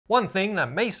One thing that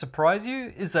may surprise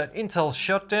you is that Intel's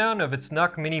shutdown of its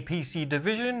NUC mini PC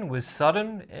division was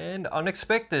sudden and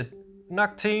unexpected. The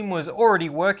NUC team was already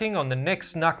working on the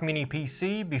next NUC mini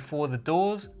PC before the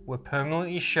doors were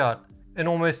permanently shut. And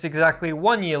almost exactly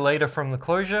 1 year later from the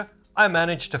closure, I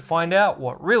managed to find out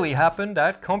what really happened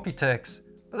at Computex.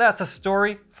 But that's a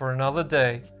story for another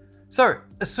day. So,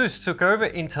 ASUS took over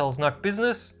Intel's NUC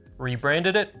business,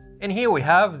 rebranded it, and here we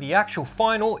have the actual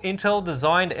final Intel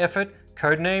designed effort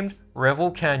codenamed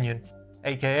Revel Canyon,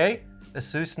 aka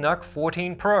ASUS NUC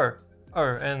 14 Pro. Oh,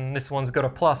 and this one's got a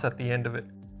plus at the end of it.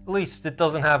 At least it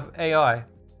doesn't have AI.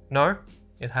 No,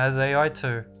 it has AI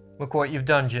too. Look what you've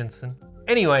done, Jensen.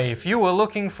 Anyway, if you were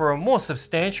looking for a more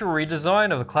substantial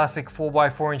redesign of the classic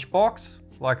 4x4-inch box,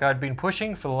 like I'd been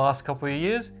pushing for the last couple of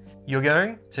years, you're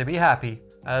going to be happy,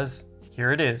 as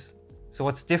here it is. So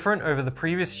what's different over the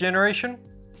previous generation?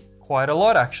 Quite a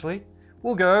lot actually.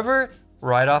 We'll go over it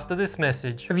right after this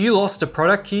message. Have you lost a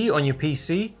product key on your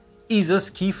PC?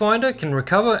 ASUS Key Finder can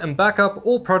recover and back up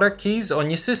all product keys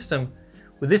on your system.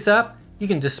 With this app, you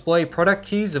can display product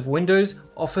keys of Windows,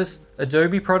 Office,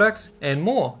 Adobe products, and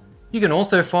more. You can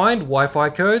also find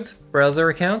Wi-Fi codes, browser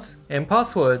accounts, and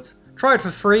passwords. Try it for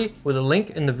free with a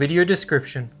link in the video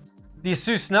description. The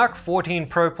ASUS NUC 14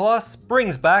 Pro Plus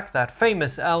brings back that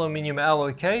famous aluminium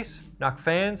alloy case NUC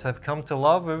fans have come to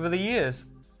love over the years.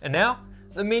 And now,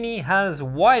 the Mini has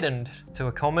widened to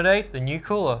accommodate the new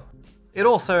cooler. It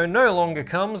also no longer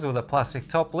comes with a plastic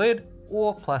top lid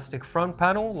or plastic front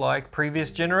panel like previous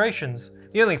generations.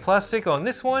 The only plastic on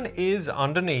this one is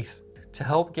underneath to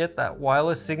help get that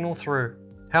wireless signal through.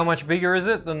 How much bigger is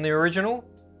it than the original?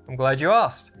 I'm glad you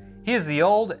asked. Here's the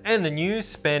old and the new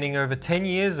spanning over 10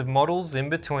 years of models in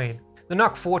between. The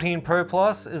NUC 14 Pro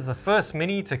Plus is the first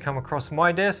Mini to come across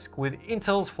my desk with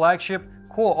Intel's flagship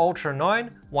Core Ultra 9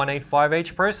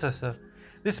 185H processor.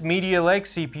 This Meteor Lake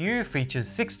CPU features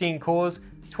 16 cores,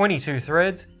 22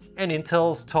 threads, and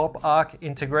Intel's top Arc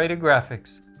integrated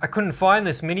graphics. I couldn't find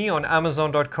this Mini on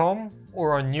Amazon.com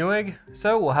or on Newegg,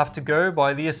 so we'll have to go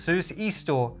by the ASUS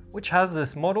eStore, which has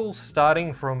this model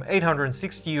starting from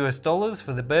 $860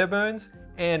 for the bare bones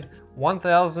and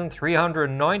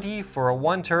 $1,390 for a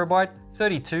 1TB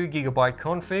 32GB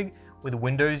config with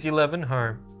Windows 11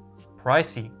 Home.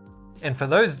 Pricey. And for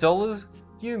those dollars,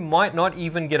 you might not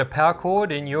even get a power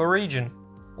cord in your region.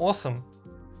 Awesome.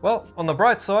 Well, on the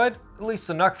bright side, at least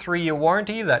the NUC 3-year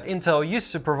warranty that Intel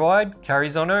used to provide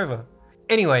carries on over.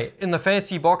 Anyway, in the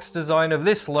fancy box design of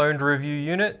this loaned review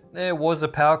unit, there was a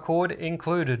power cord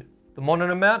included. The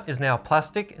monitor mount is now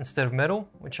plastic instead of metal,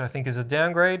 which I think is a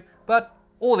downgrade, but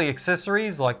all the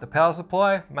accessories like the power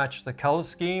supply match the color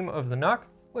scheme of the NUC,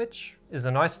 which is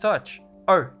a nice touch.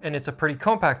 Oh, and it's a pretty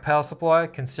compact power supply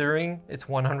considering it's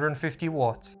 150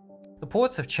 watts. The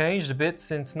ports have changed a bit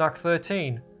since NUC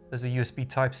 13. There's a USB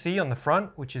Type-C on the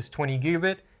front, which is 20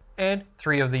 gigabit, and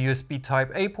 3 of the USB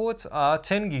Type-A ports are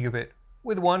 10 gigabit,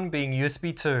 with one being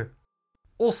USB 2.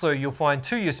 Also, you'll find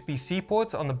 2 USB-C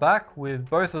ports on the back, with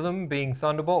both of them being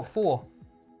Thunderbolt 4.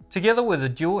 Together with a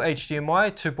dual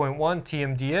HDMI 2.1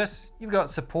 TMDS, you've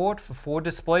got support for 4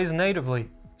 displays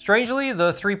natively. Strangely,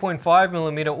 the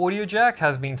 3.5mm audio jack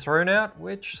has been thrown out,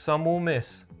 which some will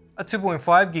miss. A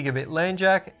 2.5 gigabit LAN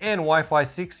jack and Wi-Fi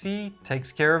 6E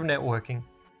takes care of networking.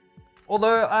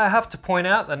 Although I have to point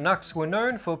out that NUCs were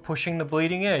known for pushing the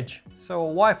bleeding edge, so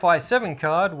a Wi-Fi 7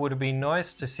 card would have been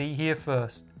nice to see here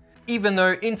first. Even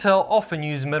though Intel often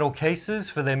used metal cases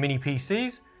for their mini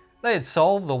PCs, they had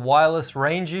solved the wireless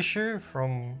range issue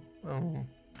from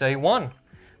day one.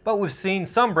 But we've seen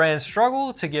some brands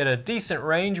struggle to get a decent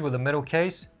range with a metal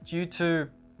case due to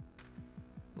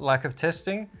lack of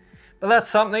testing. But that's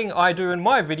something I do in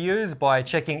my videos by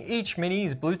checking each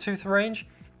Mini's Bluetooth range,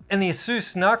 and the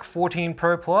ASUS NUC 14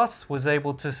 Pro Plus was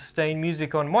able to sustain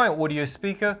music on my audio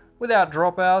speaker without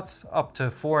dropouts up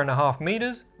to 4.5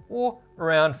 meters or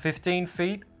around 15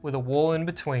 feet with a wall in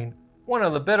between. One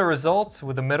of the better results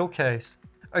with a metal case.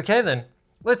 Okay then,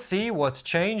 let's see what's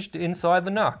changed inside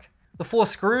the NUC. The 4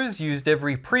 screws used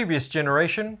every previous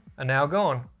generation are now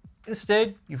gone.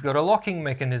 Instead, you've got a locking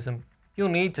mechanism. You'll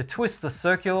need to twist the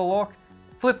circular lock,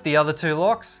 flip the other 2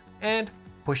 locks, and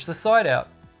push the side out.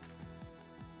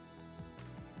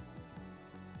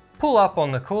 Pull up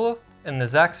on the cooler, and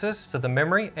there's access to the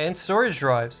memory and storage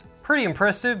drives. Pretty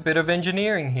impressive bit of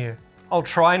engineering here. I'll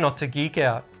try not to geek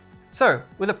out. So,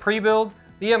 with a pre-build,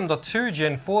 the M.2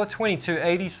 Gen 4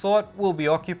 2280 slot will be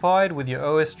occupied with your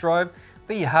OS drive,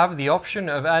 but you have the option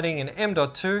of adding an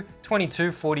M.2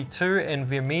 2242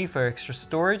 NVMe for extra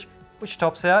storage, which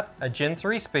tops out at Gen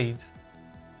 3 speeds.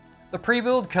 The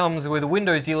pre-build comes with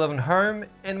Windows 11 Home,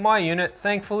 and my unit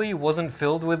thankfully wasn't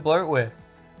filled with bloatware.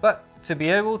 But to be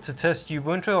able to test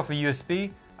Ubuntu off a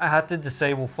USB, I had to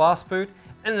disable fastboot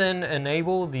and then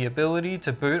enable the ability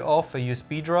to boot off a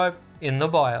USB drive in the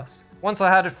BIOS. Once I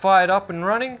had it fired up and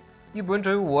running,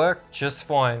 Ubuntu worked just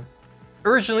fine.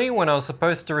 Originally, when I was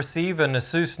supposed to receive an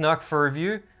ASUS NUC for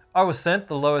review, I was sent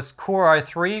the lowest Core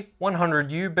i3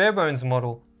 100U barebones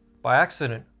model by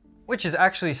accident, which is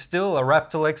actually still a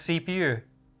Raptor X CPU.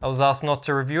 I was asked not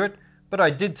to review it, but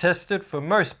I did test it for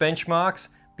most benchmarks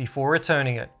before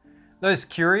returning it. Those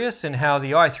curious in how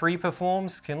the i3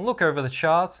 performs can look over the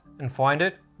charts and find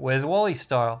it Where's Wally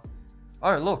style.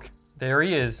 Oh look, there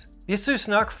he is. The ASUS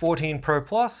NUC 14 Pro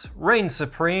Plus reigns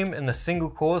supreme in the single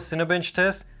core Cinebench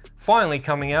test, finally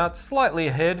coming out slightly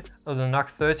ahead of the NUC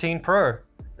 13 Pro.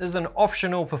 There's an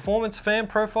optional performance fan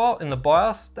profile in the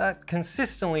BIOS that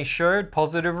consistently showed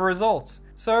positive results,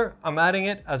 so I'm adding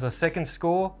it as a second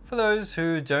score for those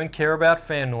who don't care about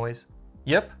fan noise.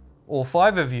 Yep, all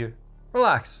 5 of you.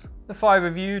 Relax, the 5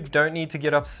 of you don't need to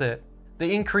get upset.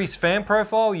 The increased fan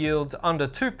profile yields under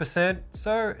 2%,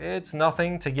 so it's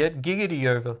nothing to get giggity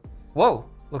over. Whoa,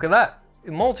 look at that.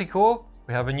 In multi-core,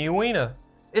 we have a new wiener.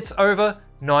 It's over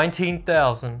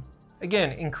 19,000.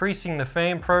 Again, increasing the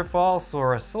fan profile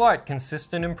saw a slight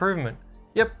consistent improvement.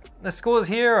 Yep, the scores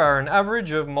here are an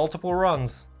average of multiple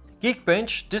runs.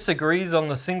 Geekbench disagrees on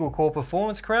the single core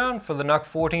performance crown for the NUC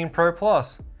 14 Pro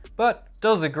Plus, but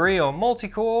does agree on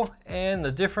multi-core, and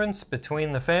the difference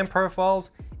between the fan profiles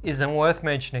isn't worth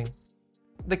mentioning.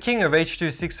 The king of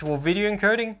H.264 video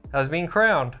encoding has been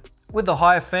crowned. With the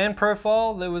higher fan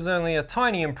profile, there was only a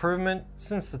tiny improvement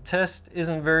since the test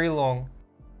isn't very long.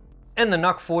 And the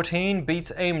NUC 14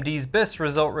 beats AMD's best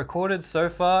result recorded so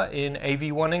far in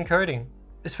AV1 encoding,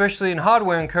 especially in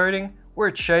hardware encoding, where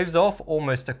it shaves off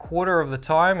almost a quarter of the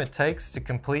time it takes to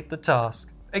complete the task.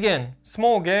 Again,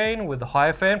 small gain with the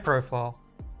higher fan profile.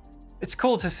 It's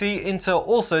cool to see Intel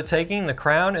also taking the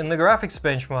crown in the graphics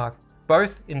benchmark,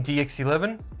 both in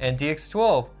DX11 and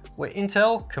DX12, where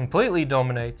Intel completely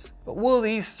dominates. But will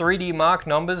these 3D Mark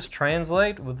numbers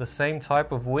translate with the same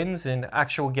type of wins in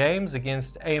actual games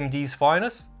against AMD's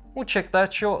finest? We'll check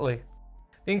that shortly.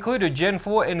 The included Gen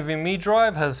 4 NVMe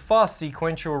drive has fast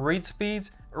sequential read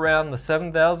speeds around the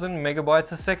 7,000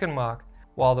 megabytes a second mark,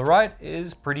 while the write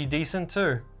is pretty decent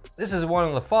too. This is one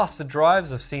of the faster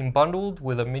drives I've seen bundled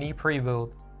with a mini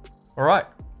pre-build. Alright,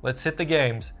 let's hit the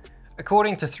games.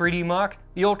 According to 3D Mark,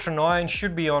 the Ultra 9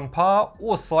 should be on par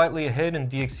or slightly ahead in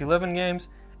DX11 games,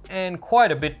 and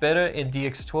quite a bit better in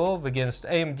DX12 against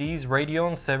AMD's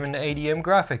Radeon 780M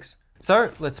graphics. So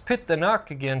let's pit the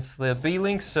NUC against the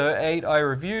B-Link SIR 8 I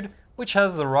reviewed, which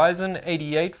has the Ryzen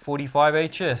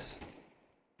 8845HS.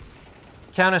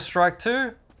 Counter-Strike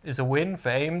 2 is a win for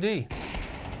AMD.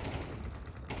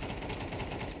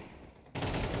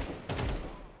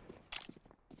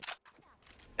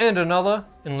 And another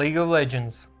in League of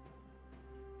Legends.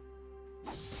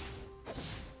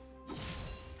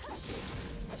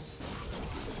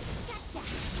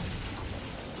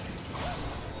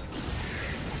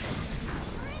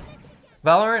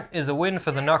 Valorant is a win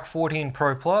for the NUC 14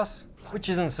 Pro Plus, which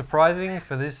isn't surprising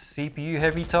for this CPU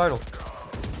heavy title.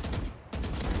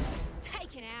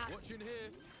 Taken out. Watching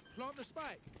here. Plant the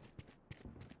spike.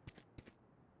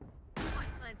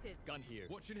 Planted. Gun here.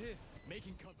 Watching here.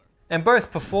 Making cover. And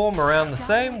both perform around the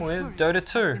same with Dota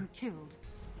 2.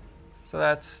 So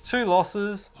that's 2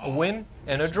 losses, a win,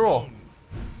 and a draw.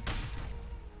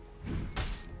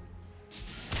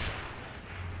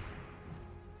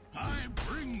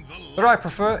 But I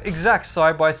prefer exact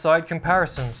side-by-side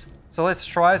comparisons. So let's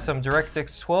try some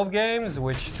DirectX 12 games,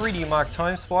 which 3D Mark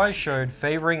TimeSpy showed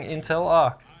favoring Intel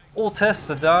Arc. All tests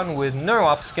are done with no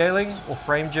upscaling or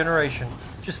frame generation,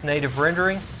 just native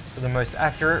rendering for the most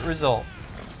accurate result.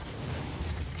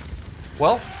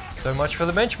 Well, so much for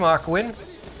the benchmark win.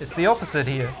 It's the opposite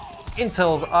here.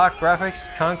 Intel's Arc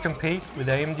graphics can't compete with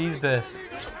AMD's best.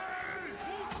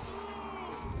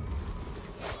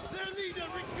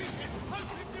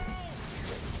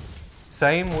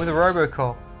 Same with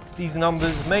Robocop. These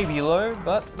numbers may be low,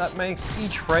 but that makes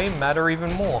each frame matter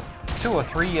even more. 2 or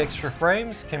 3 extra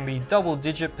frames can be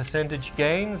double-digit percentage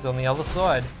gains on the other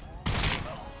side.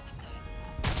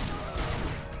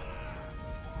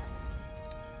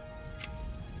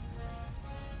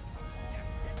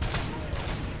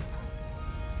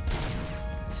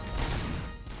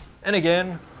 And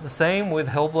again, the same with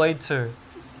Hellblade 2.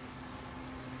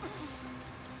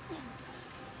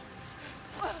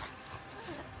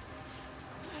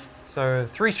 So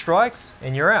 3 strikes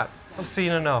and you're out. I've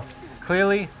seen enough.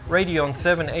 Clearly, Radeon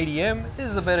 780M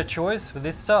is the better choice for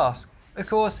this task. Of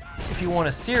course, if if you want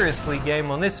to seriously game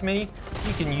on this Mini,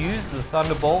 you can use the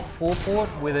Thunderbolt 4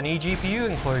 port with an eGPU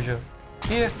enclosure.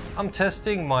 Here, I'm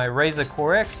testing my Razer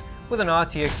Core X with an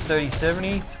RTX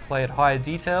 3070 to play at higher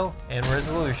detail and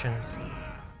resolutions.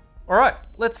 Alright,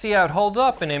 let's see how it holds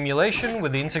up in emulation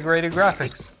with integrated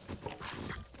graphics.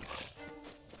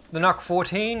 The NUC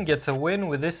 14 gets a win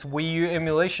with this Wii U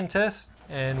emulation test,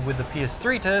 and with the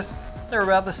PS3 test, they're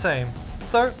about the same.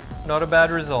 So, not a bad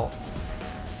result.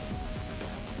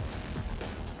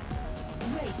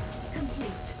 Race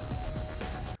complete.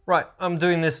 Right, I'm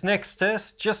doing this next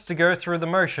test just to go through the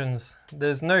motions.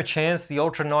 There's no chance the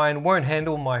Ultra 9 won't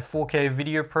handle my 4K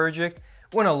video project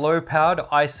when a low-powered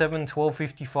i7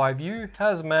 1255U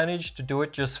has managed to do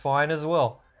it just fine as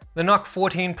well. The NUC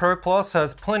 14 Pro Plus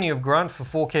has plenty of grunt for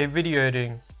 4K video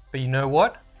editing, but you know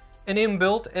what? An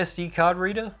inbuilt SD card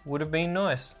reader would have been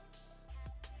nice.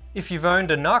 If you've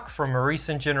owned a NUC from a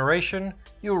recent generation,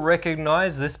 you'll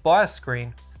recognize this BIOS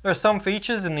screen. There are some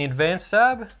features in the Advanced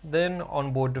tab, then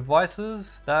onboard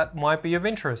devices that might be of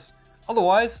interest.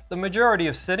 Otherwise, the majority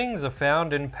of settings are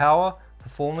found in Power,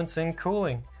 Performance and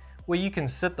Cooling, where you can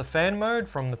set the fan mode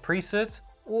from the presets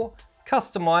or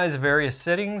customize various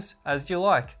settings as you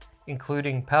like,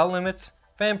 including power limits,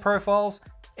 fan profiles,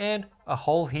 and a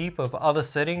whole heap of other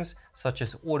settings such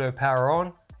as auto power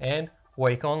on and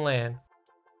wake on LAN.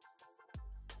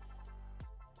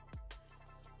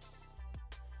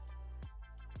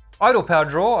 Idle power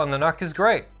draw on the NUC is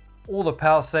great. All the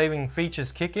power saving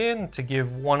features kick in to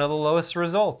give one of the lowest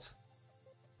results.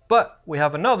 But we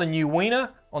have another new wiener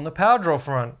on the power draw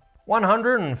front.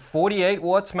 148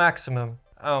 watts maximum.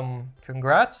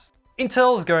 Congrats?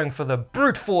 Intel's going for the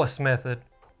brute force method.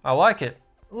 I like it.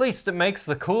 At least it makes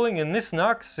the cooling in this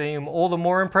NUC seem all the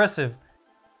more impressive.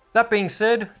 That being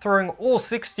said, throwing all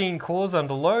 16 cores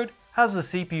under load has the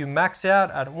CPU max out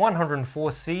at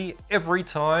 104C every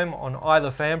time on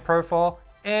either fan profile,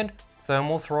 and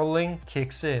thermal throttling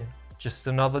kicks in. Just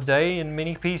another day in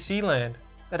mini PC land.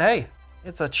 But hey,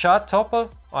 it's a chart topper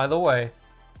either way.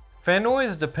 Fan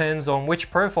noise depends on which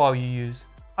profile you use.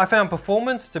 I found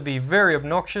performance to be very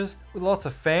obnoxious, with lots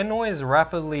of fan noise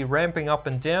rapidly ramping up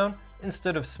and down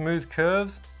instead of smooth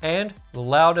curves, and the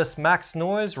loudest max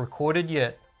noise recorded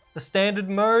yet. The standard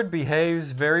mode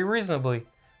behaves very reasonably,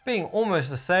 being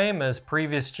almost the same as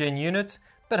previous gen units,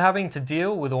 but having to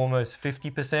deal with almost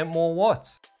 50% more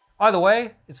watts. Either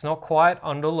way, it's not quite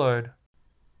under load.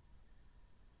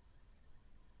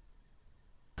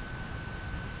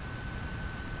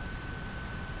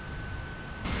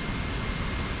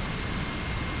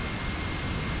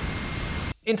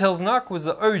 Intel's NUC was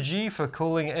the OG for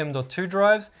cooling M.2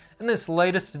 drives, and this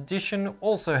latest edition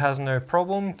also has no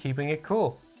problem keeping it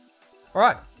cool.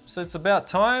 Alright, so it's about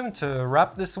time to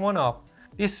wrap this one up.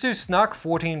 The ASUS NUC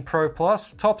 14 Pro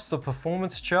Plus tops the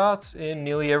performance charts in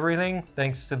nearly everything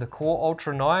thanks to the Core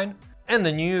Ultra 9, and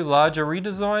the new larger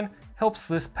redesign helps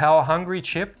this power-hungry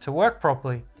chip to work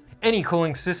properly. Any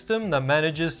cooling system that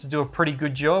manages to do a pretty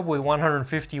good job with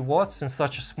 150 watts in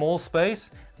such a small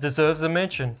space deserves a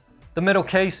mention. The metal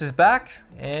case is back,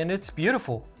 and it's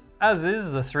beautiful, as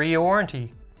is the 3-year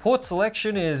warranty. Port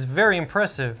selection is very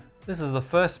impressive. This is the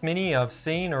first Mini I've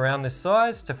seen around this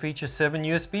size to feature 7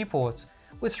 USB ports,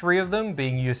 with 3 of them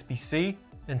being USB-C,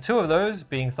 and 2 of those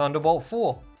being Thunderbolt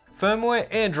 4. Firmware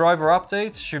and driver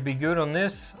updates should be good on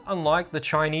this, unlike the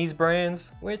Chinese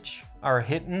brands, which are a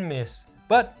hit and miss.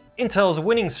 But Intel's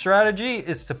winning strategy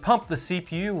is to pump the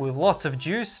CPU with lots of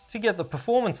juice to get the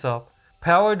performance up.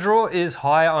 Power draw is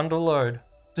high under load.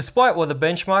 Despite what the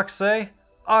benchmarks say,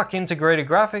 ARC integrated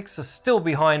graphics are still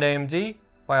behind AMD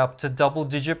by up to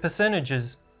double-digit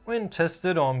percentages when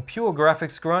tested on pure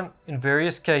graphics grunt in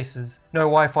various cases. No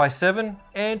Wi-Fi 7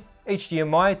 and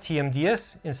HDMI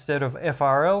TMDS instead of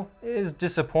FRL is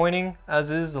disappointing,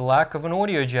 as is the lack of an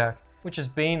audio jack, which has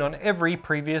been on every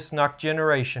previous NUC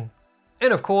generation.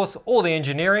 And of course, all the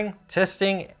engineering,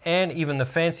 testing, and even the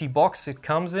fancy box it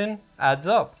comes in adds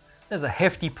up. There's a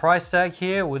hefty price tag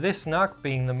here, with this NUC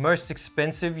being the most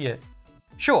expensive yet.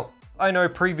 Sure, I know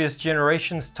previous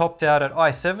generations topped out at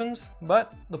i7s,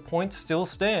 but the point still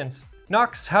stands.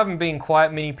 NUCs haven't been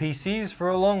quiet mini PCs for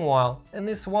a long while, and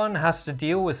this one has to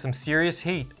deal with some serious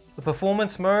heat. The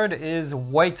performance mode is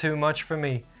way too much for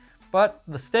me, but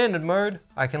the standard mode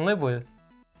I can live with.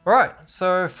 Alright,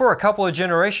 so for a couple of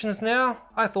generations now,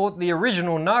 I thought the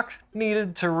original NUC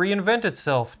needed to reinvent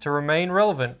itself to remain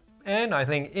relevant. And I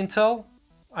think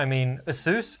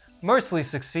ASUS, mostly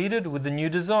succeeded with the new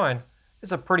design.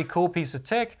 It's a pretty cool piece of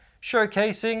tech,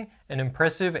 showcasing an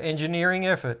impressive engineering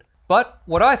effort. But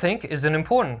what I think isn't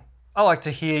important. I'd like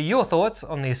to hear your thoughts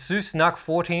on the ASUS NUC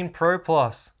 14 Pro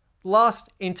Plus. Last,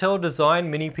 Intel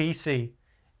designed mini PC.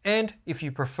 And if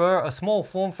you prefer a small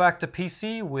form factor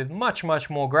PC with much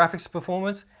more graphics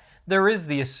performance, there is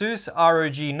the ASUS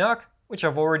ROG NUC, which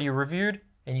I've already reviewed,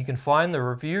 and you can find the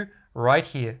review right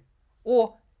here.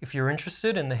 Or if you're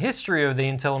interested in the history of the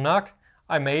Intel NUC,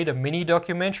 I made a mini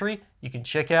documentary you can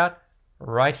check out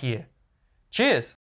right here. Cheers!